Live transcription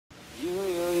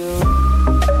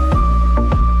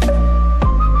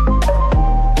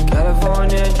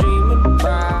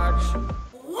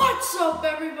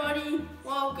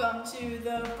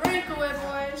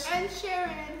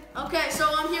Okay, so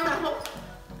I'm here with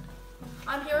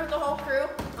the whole crew.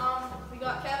 We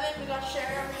got Kevin, we got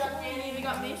Sharon, we got Danny, we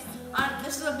got me.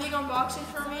 This is a big unboxing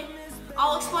for me.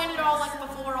 I'll explain it all like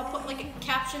before. I'll put like a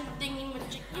caption thing in with,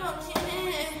 you know what I'm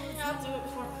saying? I'll do it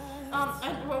before.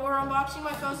 We're unboxing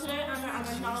my phone today.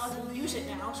 I'm not allowed to use it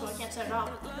now, so I can't set it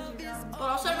up. But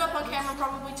I'll set it up on camera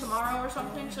probably tomorrow or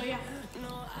something. So yeah,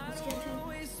 let's get to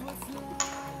it.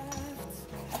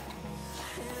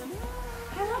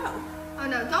 Hello. Oh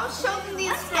no, don't show them the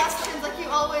instructions like you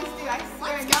always do. I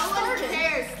swear, no one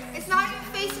cares. It's not even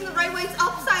facing the right way, it's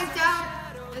upside down.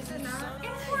 Is it not?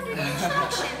 Important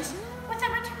instructions. What's a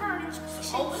return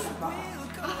instruction? Oh,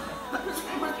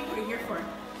 what are you here for?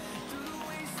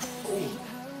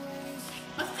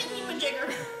 A thingy-majigger.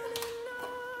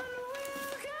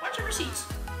 What's your receipts?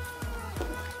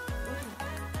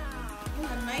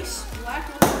 A nice black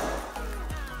one.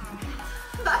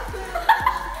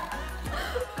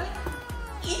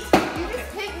 You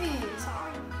just hit me.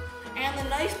 Sorry. And the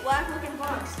nice black looking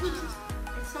box.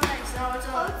 It's so nice. Now it's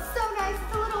oh, it's so nice.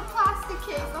 It's a little plastic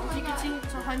case. Oh my you God. can see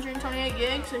it's 128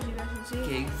 gigs, as you guys can see.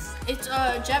 Gigs. It's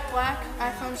jet black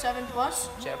iPhone 7 Plus.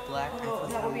 Jet black.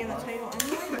 That will be in the title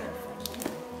anyway.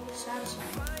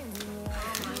 Satisfying. Oh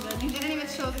my God. You didn't even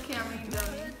show the camera, you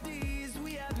dummy.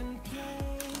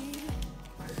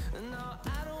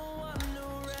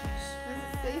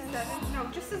 No,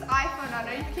 just says iPhone on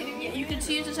it. Are you kidding me? Yeah, you can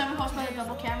see it's a 7 Plus by the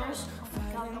double cameras.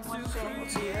 So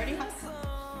let's see, you ready?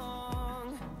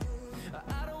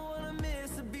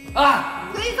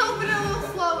 Ah! Please open it a little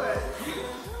slower.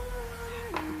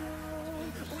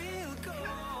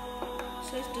 It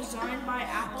says designed by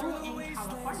Apple in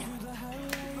California.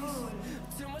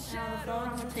 Now the phone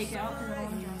I'm gonna take out because I don't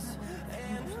want to use it.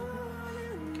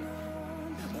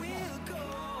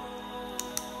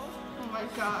 Oh my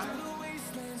God.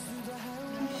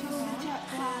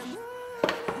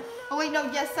 Oh wait, no,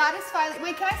 yes, satisfyingly.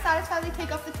 Wait, can I satisfyingly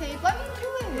take off the tape? Let me do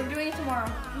it. We're doing it tomorrow.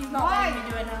 He's not Why? letting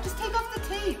me do it now. Just take off the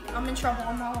tape. I'm in trouble.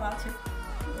 I'm not allowed to.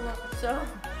 So,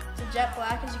 it's a jet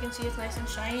black. As you can see, it's nice and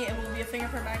shiny. It will be a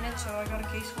fingerprint magnet, so I got a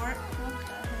case for it.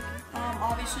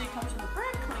 Obviously, it comes with a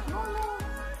brick, like normal.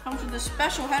 Comes with the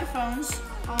special headphones.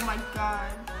 Oh my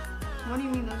God. What do you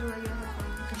mean those are regular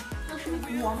headphones?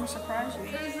 You almost surprised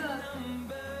me.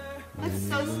 That's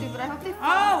so stupid. I hope they fall.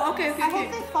 Oh, okay. I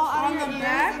hope they fall out On of your the ears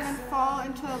back? and then fall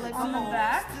into like a On the hole.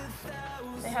 back,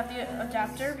 they have the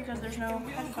adapter because there's no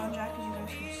headphone jack, as you guys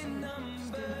can see.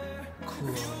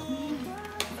 Cool.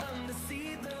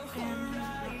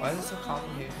 Why is it so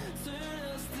complicated?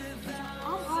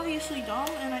 I'm obviously dumb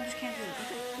and I just can't do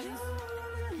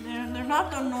it. They're not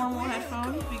the normal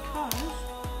headphones because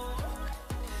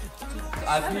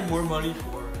I paid more money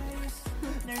for it.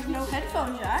 there's no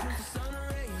headphone jack.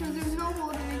 Because there's no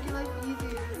hole to make your life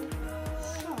easier.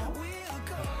 So,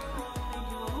 I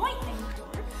do a lightning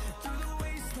cord.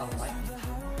 A lightning.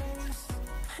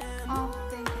 Oh,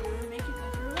 thank you. Make it go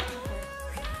through a lightning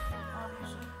cord,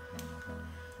 obviously.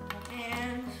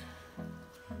 And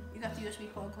you got the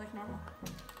USB plug like normal.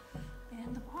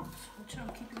 And the box, which I'm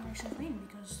keeping nice and clean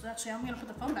because that's I'm gonna put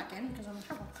the phone back in because I'm in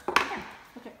trouble. Yeah.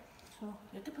 Okay. So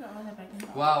you have to put all that back in.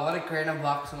 Wow, what a great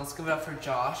unboxing. Let's give it up for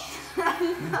Josh.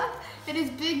 It is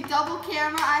big double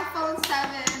camera iPhone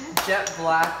 7. Jet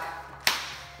black.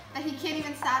 That he can't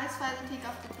even satisfyingly take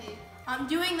off the tape. I'm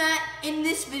doing that in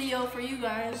this video for you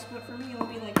guys, but for me it'll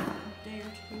be like a day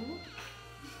or two.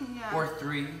 Yeah. Or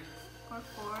 3. Or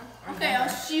 4. Okay, I'll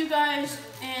see you guys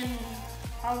in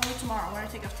probably tomorrow when I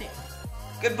take off tape.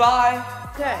 Goodbye.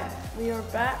 Okay, we are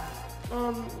back.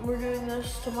 We're doing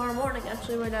this tomorrow morning.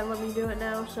 Actually, my dad let me do it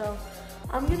now, so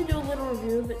I'm gonna do a little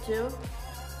review of it too.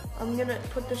 I'm gonna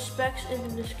put the specs in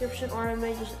the description, or I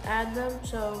may just add them,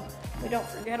 so we don't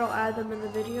forget. I'll add them in the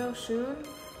video soon.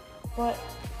 But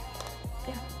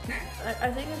yeah, I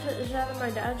think it's either my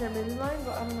dad's or maybe mine,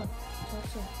 but I don't know. So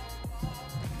let's see.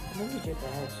 I think it's your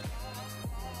dad's.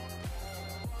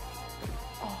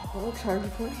 Oh, it looks hard to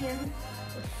put here.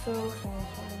 It's so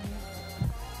satisfying.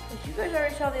 You guys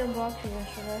already saw the unboxing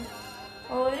yesterday.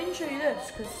 Oh, I didn't show you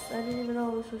this because I didn't even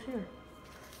know this was here.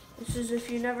 This is if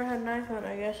you never had an iPhone,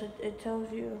 I guess it tells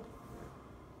you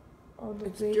all the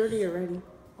basics. It's dirty already.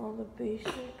 All the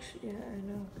basics. Yeah, I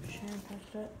know. Sharon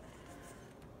touched it.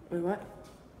 Wait, what?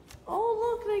 Oh,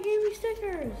 look, they gave me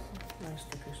stickers. Nice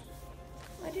stickers.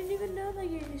 I didn't even know they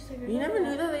gave me stickers. You never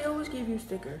knew that? They always gave you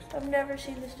stickers. I've never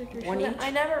seen the stickers. One each?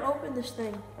 I never opened this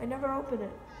thing. I never opened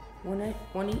it.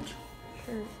 One each?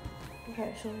 Sure.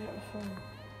 Okay, so we got the phone.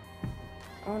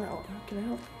 Oh no, can I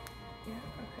help? Yeah,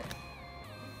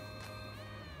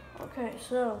 okay. Okay,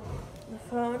 so the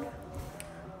phone,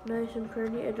 nice and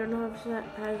pretty. I don't know if that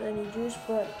has any juice,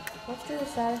 but Let's do the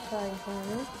satisfying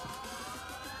part.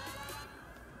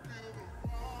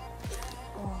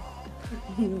 Oh,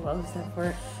 He loves that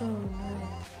part. so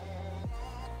nice.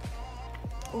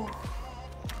 Oh.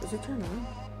 Does it turn on?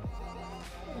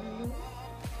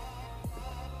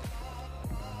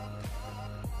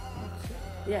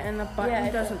 Yeah, and the button Yeah,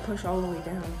 it doesn't push all the way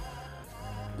down.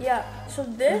 Yeah, so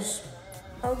this,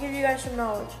 I'll give you guys some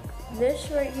knowledge. This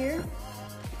right here,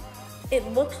 it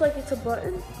looks like it's a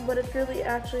button, but it's really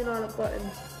actually not a button.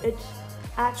 It's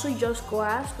actually just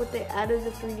glass, but they added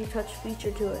the 3D touch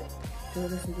feature to it. So it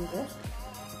doesn't do this?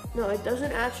 No, it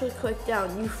doesn't actually click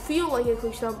down. You feel like it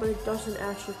clicks down, but it doesn't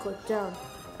actually click down.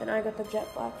 And I got the jet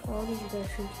black phone, as you guys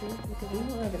can see. Look at You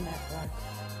it. live in that black.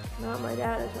 Not my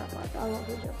dad is that black. I love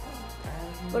the jet black.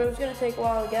 But it was gonna take a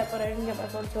while to get, but I didn't get my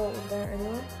phone until it was there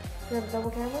anyway. We have a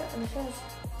double camera, and it says,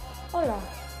 "Hola,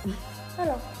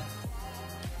 hello."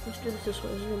 Let's do this way.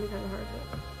 This is gonna be kind of hard,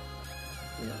 but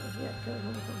yeah, go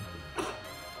hold the phone.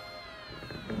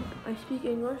 I speak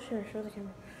English. Here, show the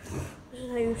camera. This is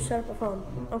how you set up a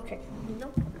phone. Okay, you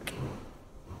know.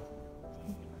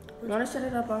 You want to set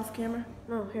it up off camera?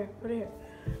 No, here, put it here.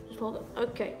 Just hold it.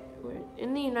 Okay, we're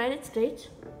in the United States.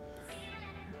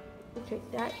 Okay,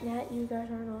 that you guys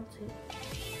are not seeing.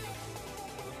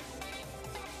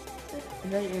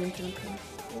 Is that your original camera?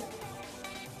 Yeah.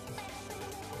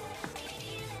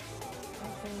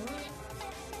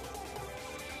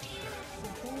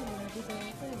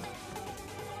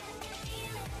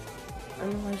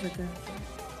 Otherwise, it's good.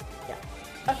 Yeah.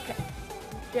 Okay.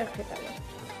 Yeah, okay, that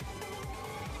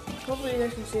works. Hopefully you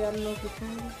guys can see. I don't know if you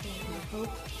can. I hope.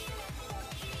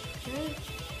 Okay.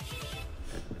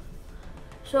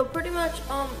 So pretty much,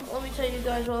 let me tell you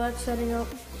guys while that's setting up.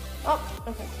 Oh,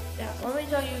 okay. Yeah, let me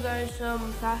tell you guys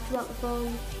some facts about the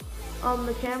phone.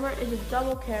 The camera is a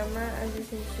double camera, as you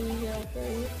can see here. I'll show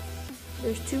you.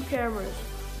 There's two cameras.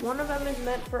 One of them is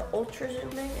meant for ultra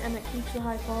zooming, and it keeps the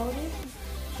high quality.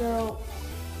 So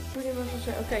pretty much, I'll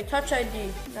say, okay, Touch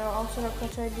ID. Now I'll set up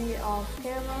Touch ID off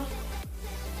camera.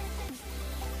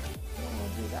 I'll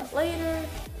do that later.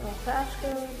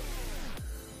 Passcode.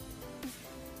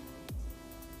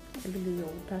 I can do the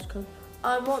old passcode.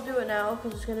 I won't do it now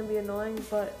because it's gonna be annoying,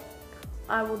 but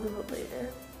I will do it later.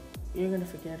 You're gonna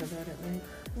forget about it, right?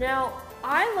 Now,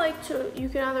 I like to, you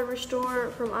can either restore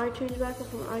from iTunes backup,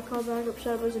 from iCloud backup,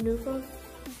 set up as a new phone.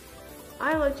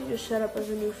 I like to just set up as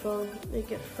a new phone,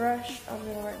 make it fresh. I'm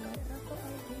gonna write my Apple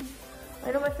ID.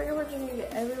 I know my fingerprints are gonna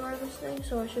get everywhere in this thing,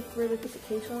 so I should really put the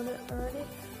case on it already.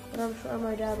 But I'm sure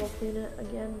my dad will clean it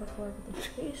again before I put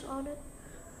the case on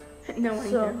it. No, I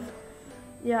So, know.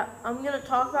 yeah, I'm gonna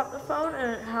talk about the phone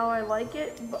and how I like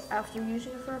it, but after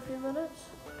using it for a few minutes,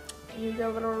 you get a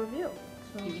little review.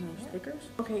 So, You know, stickers?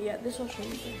 okay, yeah, this will show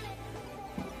you.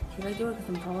 Should I do it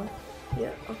because I'm taller?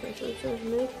 Yeah, okay, so it says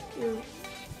make your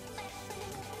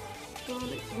phone.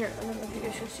 Here, I don't know if you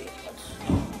guys can see it. Let's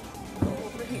go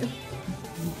over here.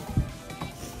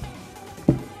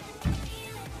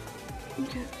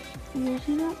 Okay, you guys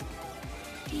see that?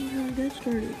 We're gonna get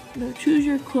started. Now choose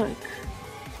your click.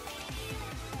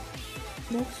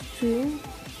 That's 2.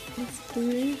 That's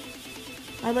 3.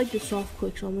 I like the soft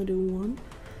click, so I'm gonna do 1.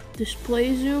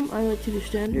 Display zoom, I like to do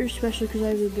standard, especially because I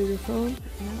have a bigger phone.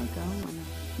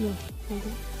 No,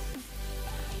 okay.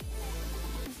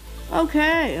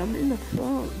 Okay, I'm in the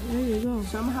phone. There you go.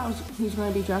 Somehow he's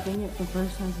going to be dropping it the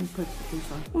first time he puts the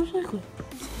case on. Most likely.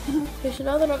 Okay, so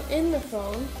now that I'm in the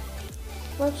phone,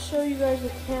 let's show you guys the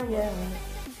camera. Yeah.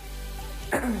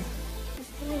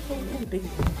 It's a big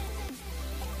one.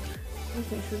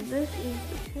 Okay, so this is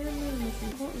the camera, the most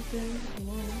important thing.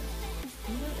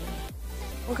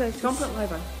 Okay, so Don't put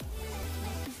live on.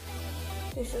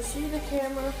 okay, so see the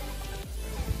camera.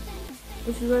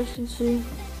 If you guys can see,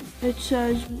 it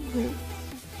says here.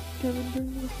 Kevin,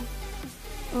 bring it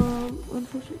up.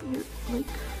 Unfortunately, here, like.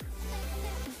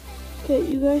 Okay,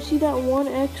 you guys see that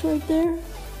 1X right there?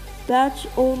 That's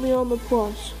only on the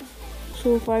plus.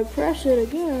 So if I press it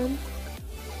again,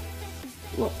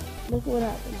 look what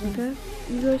happens, okay?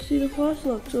 You guys see the plus?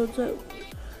 Look, so it's at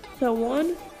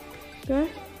 1, okay?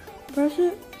 Press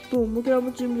it, boom, look at how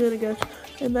much zoomed in it gets.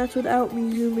 And that's without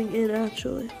me zooming in,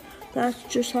 actually. That's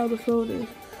just how the phone is.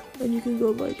 And you can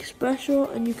go like special,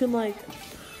 and you can like,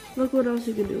 look what else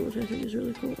you can do, which I think is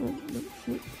really cool. Oh, no,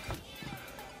 shoot.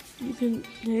 You can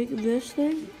take this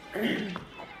thing,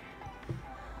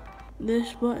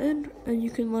 this button, and you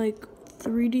can like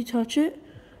 3D touch it,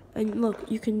 and look,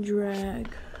 you can drag,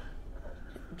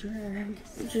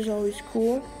 which is always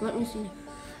cool. Let me see.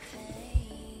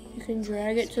 You can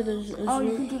drag it to the zoom, Oh,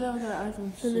 you can do that with an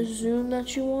iPhone. to the zoom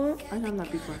that you want. I done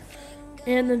that before.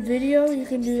 And the video, you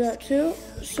can do that too.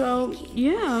 So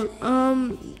yeah,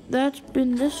 that's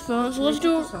been this phone. So let's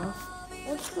do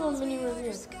a mini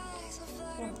review.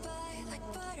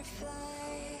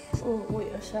 Oh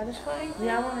wait, a satisfying?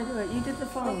 Yeah, I want to do it. You did the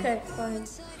phone. Okay, fine.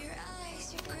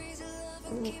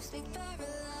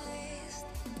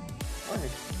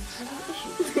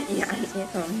 Yeah, I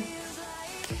am.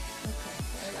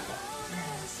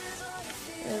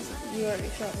 And you already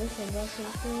shot this one, that's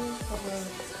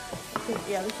okay,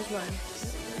 yeah, this is mine.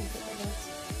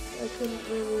 I couldn't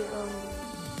really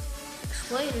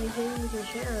explain anything because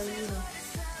share, you know.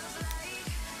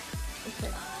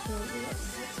 Okay, so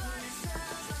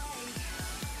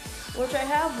which I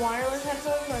have wireless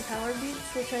headphones, my Power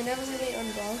Beats, which I never really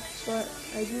unboxed, but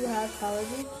I do have Power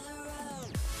Beats.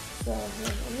 So here,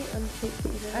 let me untake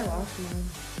these. I lost mine.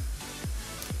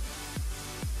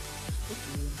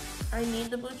 I need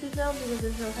the Bluetooth now because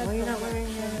there's no headphones. Why are you not wearing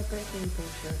your birthday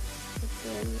shirt?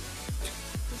 Okay.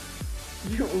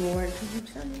 You wore it to your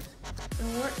son's? I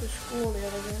wore it to school the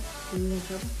other day. Were you in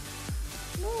trouble?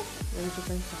 No. Where did you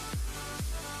bring from?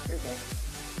 You're okay.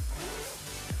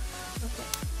 Okay.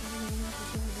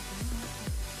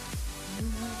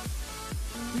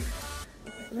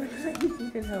 Looks like you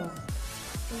need help.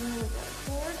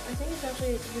 Cord? I think it's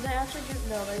actually, did I actually give,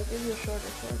 no, they give you a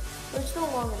shorter cord. But it's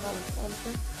still long enough,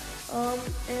 honestly.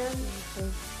 And So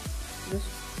this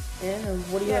in, or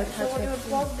what do you yeah, have? so when you would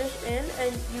plug this in,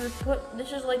 and you would put,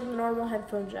 this is like the normal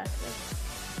headphone jack,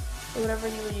 or whatever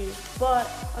you would use. But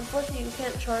unfortunately, you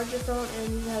can't charge your phone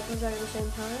and use the headphone jack at the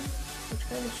same time, which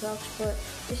kind of sucks. But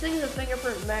this thing is a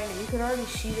fingerprint magnet. You can already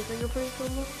see the fingerprint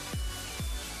from it.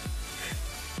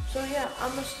 So yeah,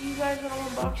 I'm gonna see you guys when I'm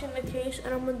unboxing the case,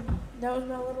 and that was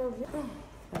my little review.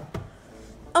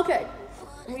 Okay,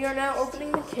 we are now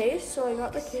opening the case. So I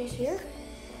got the case here.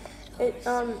 We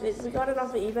got it off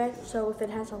of eBay, so if it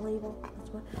has a label, that's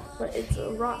why. But it's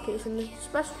a rock case, and the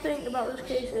special thing about this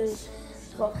case is,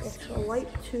 look, it's a light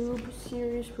tube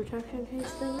series protection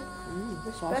case thing.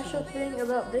 The special thing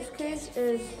about this case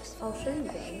is, I'll show you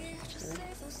guys.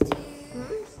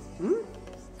 Okay,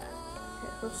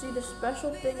 so see, the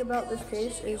special thing about this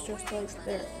case is just like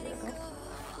there. You go.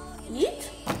 Yeet.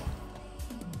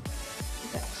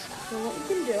 Okay, so what you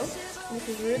can do, which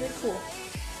is really cool.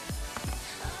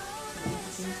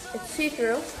 It's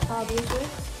see-through, obviously.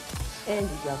 And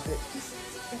you drop it.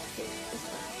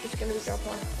 It's gonna be drop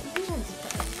on.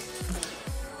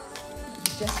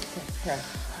 Just a crack.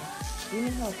 You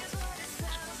need help.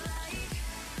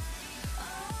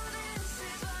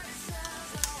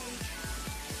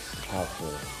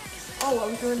 Oh, I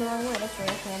was doing the wrong way. That's right.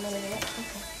 Okay, I'm gonna do that.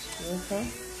 Okay.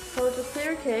 So it's a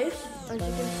clear case, as you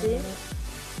can see.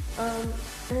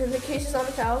 And the case is on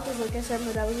the towel because, like I said,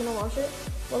 my dad was gonna wash it.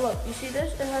 But look, you see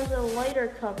this? It has a lighter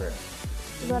cover.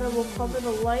 That it will cover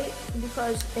the light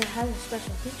because it has a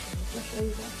special feature. I'll show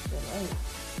you that.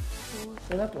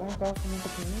 Does that walk off from the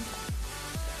camera?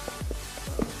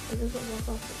 It doesn't walk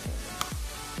off the camera.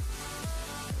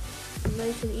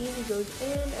 Nice and easy, goes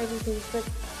in, everything fits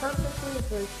perfectly, it's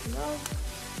very snug.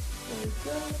 There we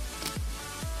go.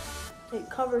 It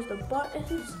covers the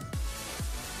buttons.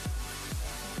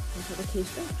 That's what the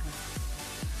case does.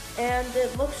 And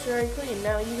it looks very clean.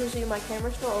 Now you can see my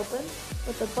camera's still open,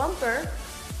 but the bumper,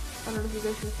 I don't know if you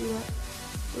guys can see that.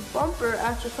 The bumper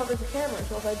actually covers the camera,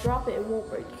 so if I drop it, it won't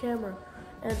break the camera.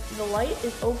 And the light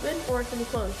is open or it can be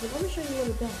closed. So let me show you what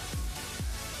it does.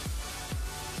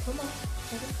 Come on.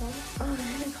 Oh,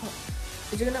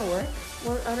 is it gonna work?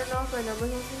 Well, I don't know if my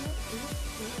number's on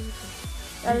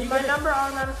here. Is my number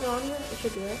automatically on here? It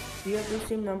should be, right? Do you have the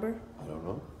same number? I don't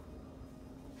know.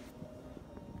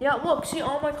 Yeah, look, see,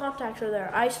 all my contacts are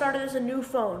there. I started as a new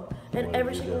phone, and What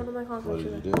every did you single do? one of my What contacts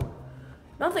did are you there. do?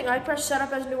 Nothing, I pressed set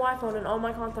up as a new iPhone, and all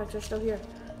my contacts are still here.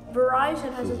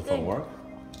 Verizon has Does a the phone thing. work?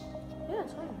 Yeah,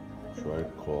 it's fine. Should I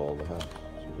call the house?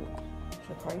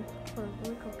 Should I call you? Hold on, let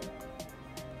me call him.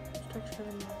 Just text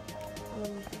Kevin now. Let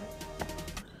me do it.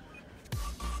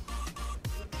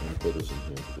 Can I put this in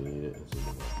here? Do you need it? It's in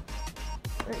the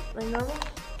Right, like normal?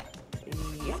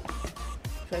 Yeah.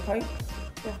 Should I call you?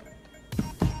 Yeah.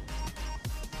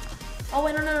 Oh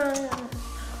wait, no.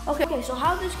 Okay, so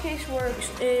how this case works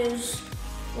is,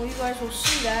 well, you guys will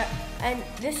see that, and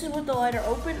this is with the lighter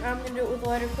open. I'm gonna do it with the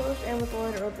lighter closed and with the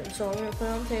lighter open. So I'm gonna put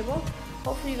it on the table.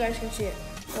 Hopefully you guys can see it.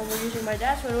 And we're using my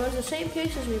dad's phone. It was the same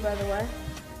case as me, by the way,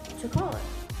 to call it.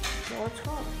 So let's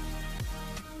call it.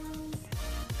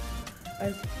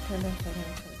 I turned off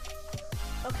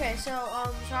my Okay, so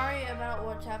sorry about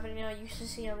what's happening now. You should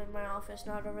see I'm in my office,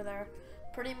 not over there.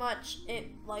 Pretty much, it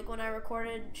like when I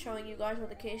recorded showing you guys what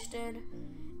the case did,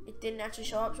 it didn't actually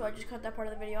show up, so I just cut that part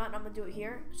of the video out, and I'm gonna do it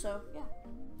here. So yeah.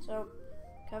 So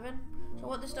Kevin. So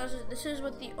what this does is this is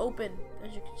with the open,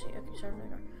 as you can see. Okay, sorry,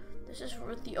 no. This is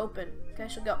with the open. Okay,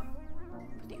 so go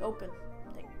with the open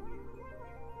thing.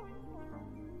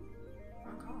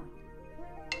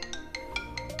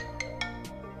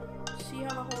 See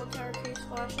how the whole entire case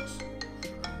flashes?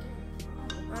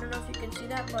 I don't know if you can see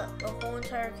that, but the whole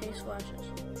entire case flashes.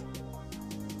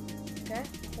 Okay,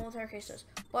 the whole entire case does.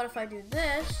 But if I do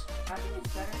this, I think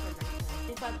it's better for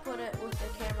them. if I put it with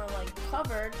the camera like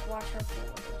covered, watch how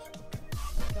cool it is.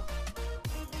 Go.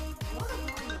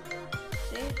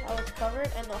 See how it's covered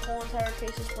and the whole entire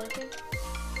case is blinking?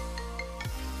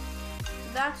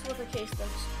 That's what the case does.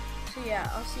 So yeah,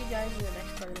 I'll see you guys in the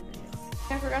next part of the video.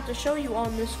 I forgot to show you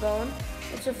on this phone.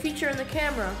 It's a feature in the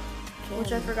camera,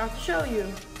 which I forgot to show you.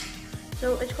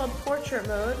 So it's called portrait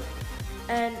mode,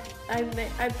 and I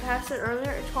passed it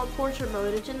earlier. It's called portrait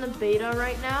mode. It's in the beta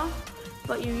right now,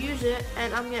 but you use it,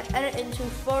 and I'm gonna edit into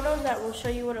photos that will show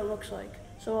you what it looks like.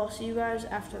 So I'll see you guys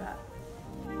after that.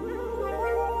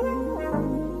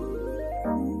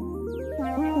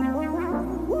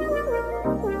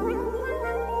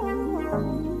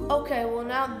 Okay, well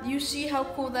now you see how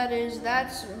cool that is.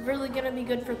 That's really gonna be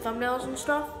good for thumbnails and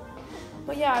stuff.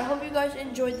 But yeah, I hope you guys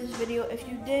enjoyed this video. If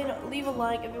you did, leave a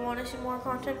like. If you want to see more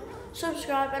content,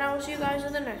 subscribe, and I will see you guys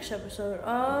in the next episode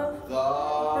of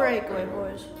Breakaway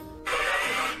Boys.